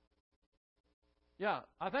 Yeah,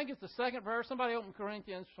 I think it's the second verse. Somebody open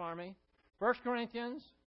Corinthians for me. 1 Corinthians,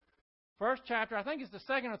 first chapter. I think it's the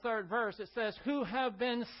second or third verse. It says, who have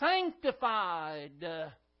been sanctified,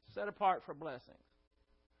 set apart for blessings.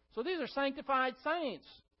 So these are sanctified saints.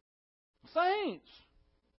 Saints.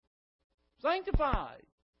 Sanctified.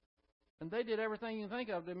 And they did everything you can think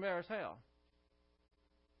of to embarrass hell.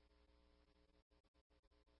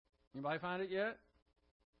 Anybody find it yet?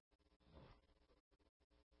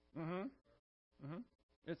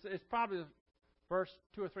 It's probably the first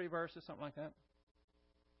 2 or 3 verses, something like that.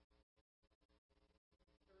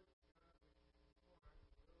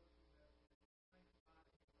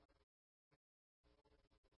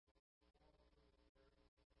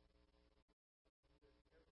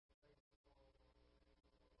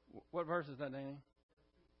 What verse is that, Danny?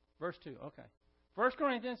 Verse 2, okay. 1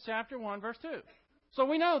 Corinthians chapter 1, verse 2. So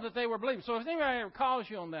we know that they were believers. So if anybody ever calls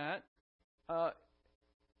you on that,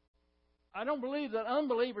 I don't believe that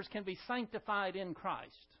unbelievers can be sanctified in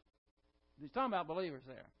Christ. He's talking about believers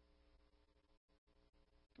there.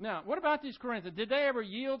 Now, what about these Corinthians? Did they ever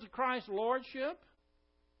yield to Christ's lordship?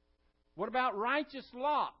 What about righteous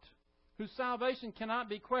Lot, whose salvation cannot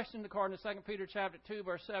be questioned according to 2 Peter chapter 2,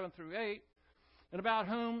 verse 7 through 8, and about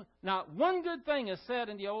whom not one good thing is said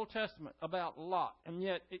in the Old Testament about Lot, and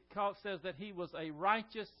yet it says that he was a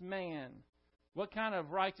righteous man. What kind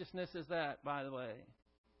of righteousness is that, by the way?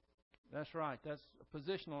 That's right. That's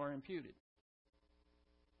positional or imputed.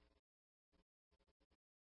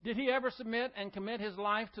 Did he ever submit and commit his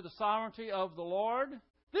life to the sovereignty of the Lord?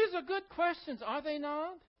 These are good questions, are they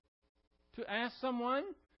not? To ask someone.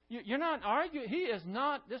 You're not arguing. He is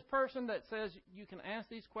not this person that says you can ask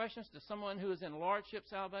these questions to someone who is in lordship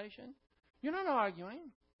salvation. You're not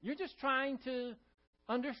arguing. You're just trying to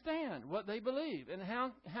understand what they believe and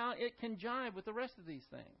how it can jive with the rest of these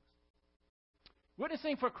things.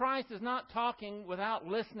 Witnessing for Christ is not talking without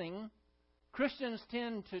listening Christians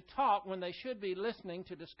tend to talk when they should be listening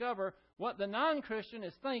to discover what the non-Christian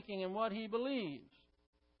is thinking and what he believes.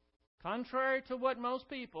 Contrary to what most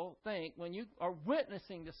people think, when you are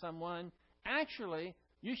witnessing to someone, actually,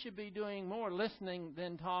 you should be doing more listening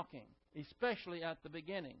than talking, especially at the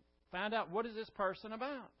beginning. Find out, what is this person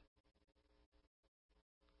about?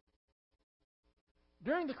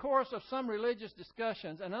 During the course of some religious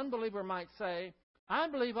discussions, an unbeliever might say, I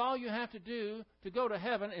believe all you have to do to go to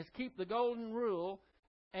heaven is keep the golden rule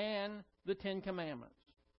and the Ten Commandments.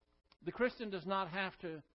 The Christian does not have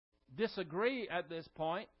to disagree at this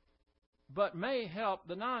point, but may help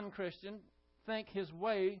the non-Christian think his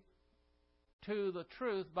way to the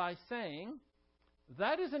truth by saying,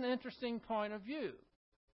 that is an interesting point of view.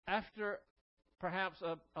 After perhaps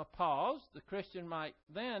a pause, the Christian might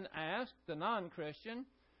then ask the non-Christian,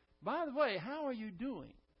 by the way, how are you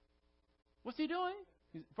doing? What's he doing?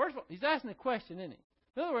 First of all, he's asking a question, isn't he?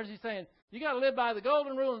 In other words, he's saying, you got to live by the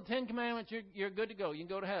golden rule and the Ten Commandments, you're good to go. You can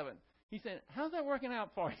go to heaven. He's saying, how's that working out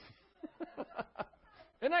for you?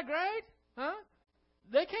 Isn't that great? Huh?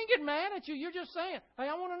 They can't get mad at you. You're just saying, hey,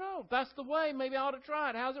 I want to know. If that's the way, maybe I ought to try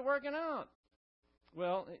it. How's it working out?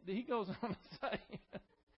 Well, he goes on to say,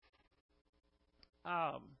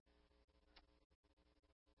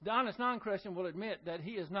 the honest non-Christian will admit that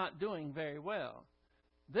he is not doing very well.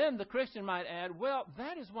 Then the Christian might add, well,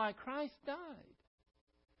 that is why Christ died.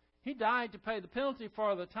 He died to pay the penalty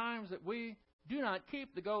for the times that we do not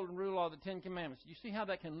keep the golden rule or the Ten Commandments. You see how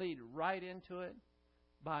that can lead right into it?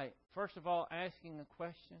 By, first of all, asking a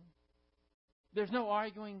question. There's no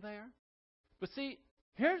arguing there. But see,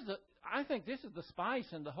 I think this is the spice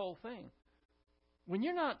in the whole thing. When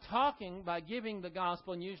you're not talking by giving the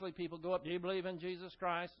gospel, and usually people go up, do you believe in Jesus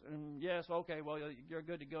Christ? And yes, okay, well, you're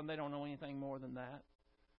good to go, and they don't know anything more than that.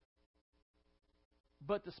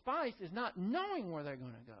 But the spice is not knowing where they're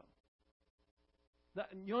going to go.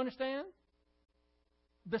 You understand?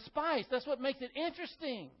 The spice, that's what makes it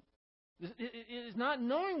interesting. It is not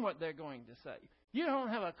knowing what they're going to say. You don't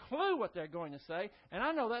have a clue what they're going to say, and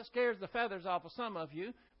I know that scares the feathers off of some of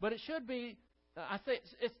you, but it should be, I say,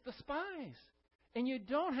 it's the spice. And you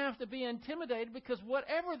don't have to be intimidated, because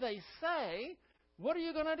whatever they say, what are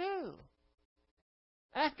you going to do?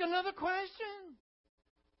 Ask another question.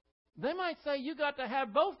 They might say you got to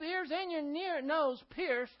have both ears and your nose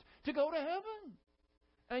pierced to go to heaven.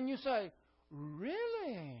 And you say,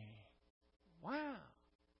 really? Wow.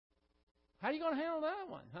 How are you going to handle that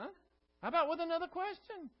one, huh? How about with another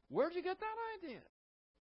question? Where'd you get that idea?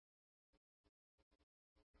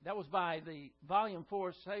 That was by the Volume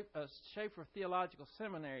 4 Schaeffer Theological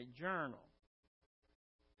Seminary Journal.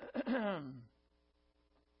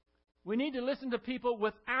 We need to listen to people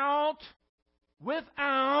without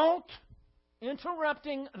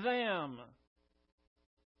interrupting them.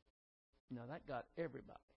 Now, that got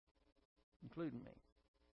everybody, including me.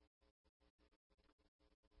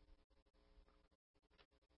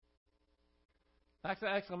 That's the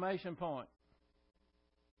exclamation point.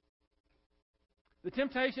 The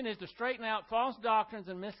temptation is to straighten out false doctrines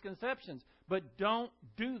and misconceptions, but don't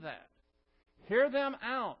do that. Hear them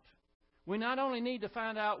out. We not only need to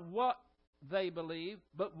find out what they believe,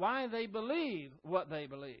 but why they believe what they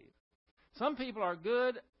believe. Some people are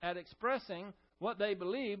good at expressing what they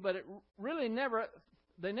believe, but they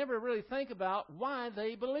never really think about why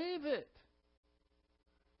they believe it.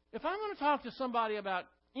 If I'm going to talk to somebody about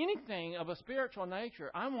anything of a spiritual nature,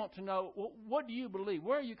 I want to know, well, what do you believe?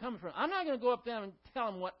 Where are you coming from? I'm not going to go up there and tell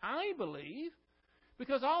them what I believe,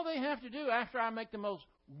 because all they have to do after I make the most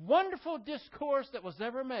wonderful discourse that was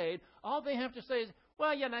ever made, all they have to say is,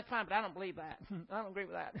 well, yeah, that's fine, but I don't believe that. I don't agree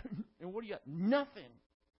with that. And what do you got? Nothing.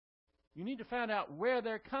 You need to find out where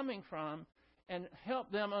they're coming from and help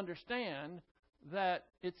them understand that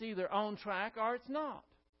it's either on track or it's not.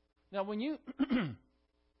 Now, when you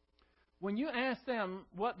ask them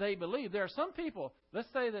what they believe, there are some people,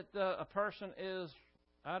 let's say that a person is,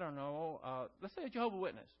 I don't know, let's say a Jehovah's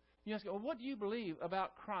Witness. You ask, well, what do you believe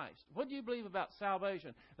about Christ? What do you believe about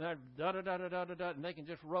salvation? And and they can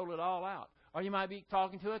just roll it all out. Or you might be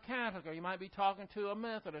talking to a Catholic, or you might be talking to a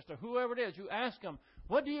Methodist, or whoever it is. You ask them,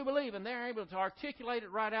 what do you believe? And they're able to articulate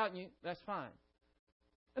it right out, and that's fine.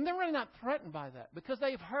 And they're really not threatened by that, because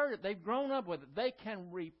they've heard it. They've grown up with it. They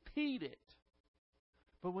can repeat it.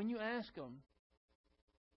 But when you ask them,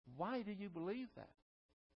 why do you believe that?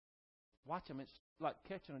 Watch them. It's like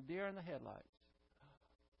catching a deer in the headlights.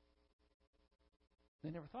 They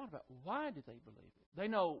never thought about why did they believe it. They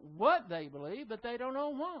know what they believe, but they don't know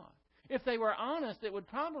why. If they were honest, it would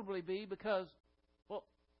probably be because, well,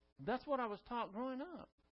 that's what I was taught growing up.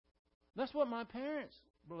 That's what my parents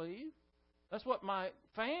believe. That's what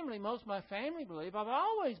most of my family believe. I've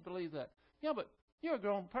always believed that. Yeah, but you're a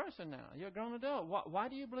grown person now. You're a grown adult. Why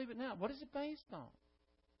do you believe it now? What is it based on?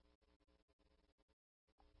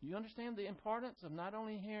 You understand the importance of not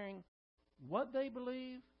only hearing what they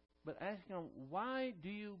believe, but asking them, why do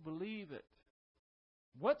you believe it?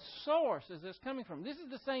 What source is this coming from? This is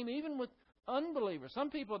the same even with unbelievers. Some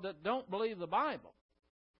people that don't believe the Bible.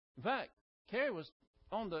 In fact, Carrie was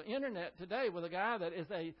on the internet today with a guy that is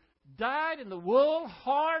a dyed-in-the-wool,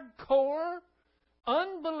 hardcore,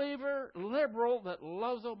 unbeliever liberal that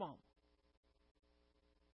loves Obama.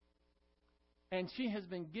 And she has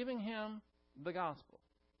been giving him the gospel.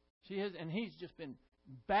 And he's just been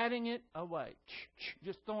batting it away.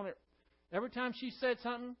 Just throwing it. Every time she said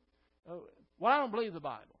something, well, I don't believe the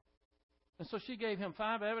Bible. And so she gave him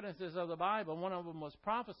 5 evidences of the Bible. One of them was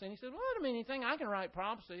prophecy. And he said, well, that doesn't mean anything. I can write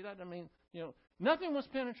prophecy. That doesn't mean, nothing was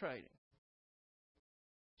penetrating.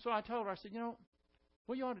 So I told her, I said,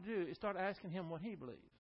 what you ought to do is start asking him what he believes.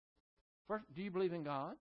 First, do you believe in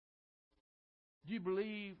God? Do you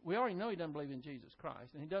believe, we already know he doesn't believe in Jesus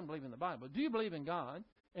Christ, and he doesn't believe in the Bible. Do you believe in God?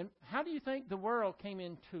 And how do you think the world came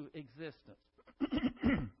into existence?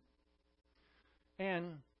 And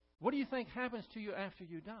what do you think happens to you after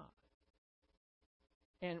you die?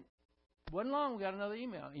 And wasn't long, we got another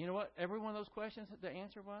email. You know what? Every one of those questions, the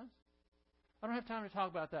answer was? I don't have time to talk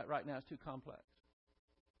about that right now. It's too complex.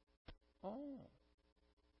 Oh.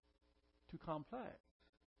 Too complex.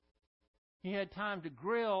 He had time to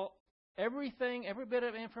grill everything, every bit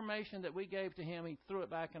of information that we gave to him. He threw it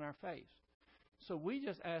back in our face. So we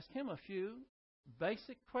just asked him a few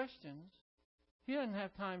basic questions. He doesn't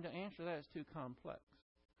have time to answer that. It's too complex.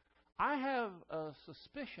 I have a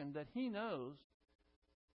suspicion that he knows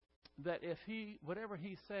that whatever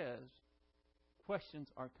he says, questions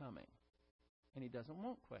are coming. And he doesn't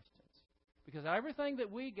want questions. Because everything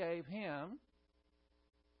that we gave him,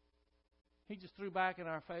 he just threw back in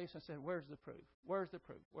our face and said, where's the proof? Where's the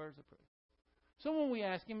proof? Where's the proof? So when we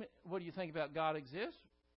ask him, what do you think about God exists?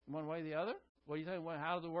 One way or the other. What do you think?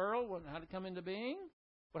 How did the world, how did it come into being?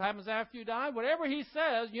 What happens after you die? Whatever he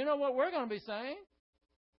says, you know what we're going to be saying?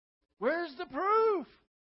 Where's the proof?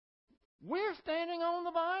 We're standing on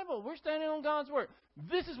the Bible. We're standing on God's Word.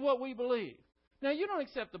 This is what we believe. Now, you don't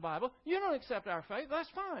accept the Bible. You don't accept our faith. That's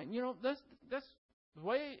fine. That's the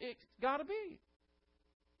way it's got to be.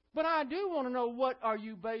 But I do want to know, what are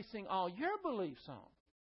you basing all your beliefs on?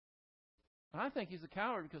 And I think he's a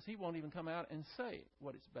coward because he won't even come out and say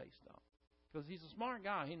what it's based on. Because he's a smart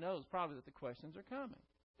guy. He knows probably that the questions are coming.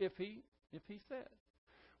 If he says.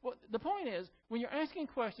 Well, the point is, when you're asking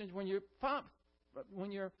questions, when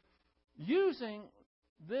you're using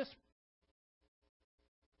this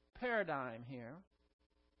paradigm here,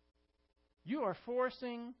 you are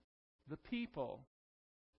forcing the people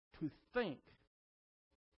to think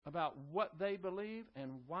about what they believe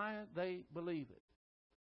and why they believe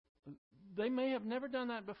it. They may have never done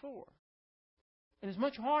that before. And it's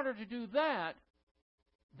much harder to do that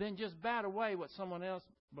than just bat away what someone else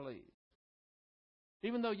believes.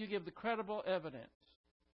 Even though you give the credible evidence.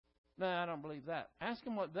 No, I don't believe that. Ask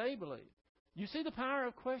them what they believe. You see the power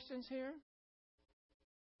of questions here?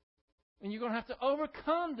 And you're going to have to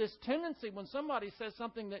overcome this tendency when somebody says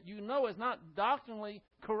something that you know is not doctrinally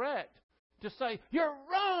correct to say, you're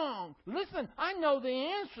wrong. Listen, I know the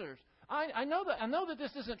answers. I know that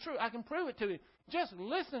this isn't true. I can prove it to you. Just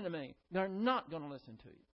listen to me. They're not going to listen to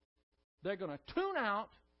you. They're going to tune out,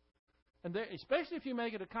 and especially if you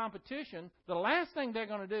make it a competition, the last thing they're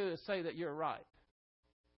going to do is say that you're right.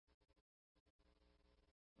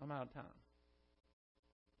 I'm out of time.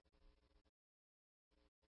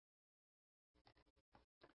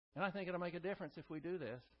 And I think it'll make a difference if we do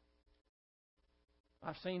this.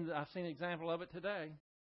 I've seen an example of it today.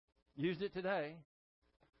 Used it today.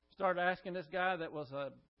 Started asking this guy that was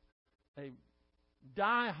a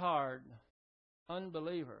die-hard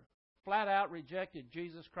unbeliever, flat out rejected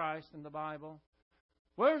Jesus Christ and the Bible.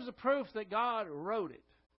 Where's the proof that God wrote it?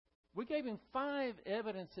 We gave him 5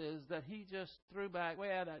 evidences that he just threw back.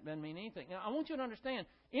 Well, that doesn't mean anything. Now, I want you to understand,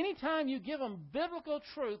 anytime you give them biblical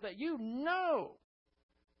truth that you know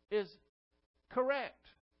is correct,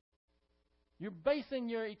 you're basing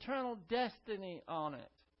your eternal destiny on it.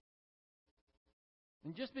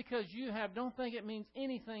 And just because you don't think it means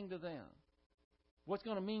anything to them. What's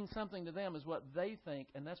going to mean something to them is what they think,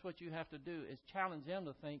 and that's what you have to do, is challenge them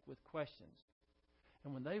to think with questions.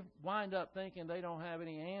 And when they wind up thinking they don't have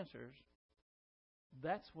any answers,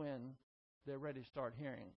 that's when they're ready to start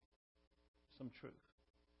hearing some truth.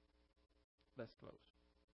 Let's close.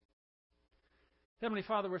 Heavenly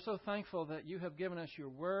Father, we're so thankful that you have given us your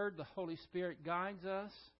word. The Holy Spirit guides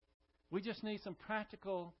us. We just need some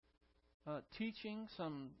practical teaching,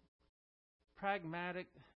 some pragmatic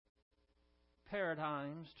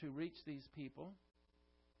paradigms to reach these people,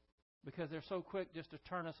 because they're so quick just to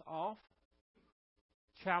turn us off,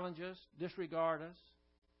 challenge us, disregard us.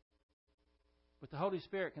 But the Holy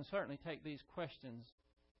Spirit can certainly take these questions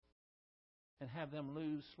and have them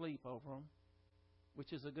lose sleep over them,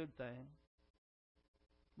 which is a good thing.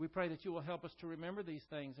 We pray that you will help us to remember these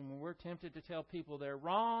things, and when we're tempted to tell people they're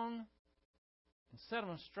wrong and set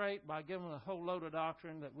them straight by giving them a whole load of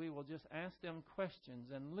doctrine, that we will just ask them questions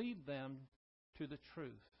and lead them to the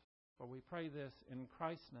truth. For we pray this in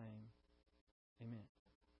Christ's name. Amen.